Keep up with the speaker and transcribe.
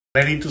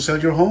Ready to sell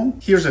your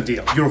home? Here's the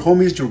deal. Your home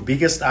is your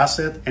biggest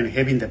asset, and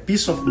having the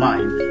peace of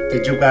mind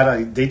that you got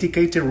a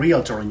dedicated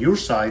realtor on your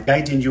side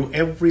guiding you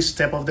every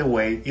step of the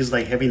way is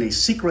like having a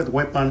secret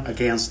weapon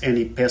against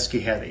any pesky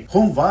headache.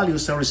 Home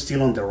values are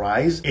still on the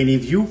rise, and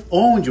if you've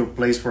owned your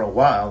place for a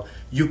while,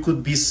 you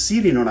could be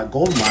sitting on a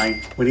gold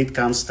mine when it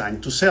comes time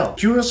to sell.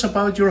 Curious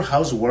about your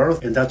house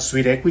worth and that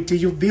sweet equity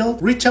you've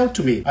built? Reach out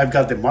to me. I've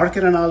got the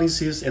market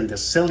analysis and the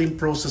selling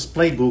process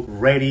playbook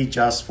ready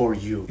just for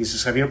you. This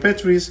is Javier,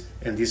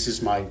 and this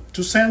is my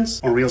 2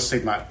 cents on real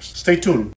estate matters. Stay tuned.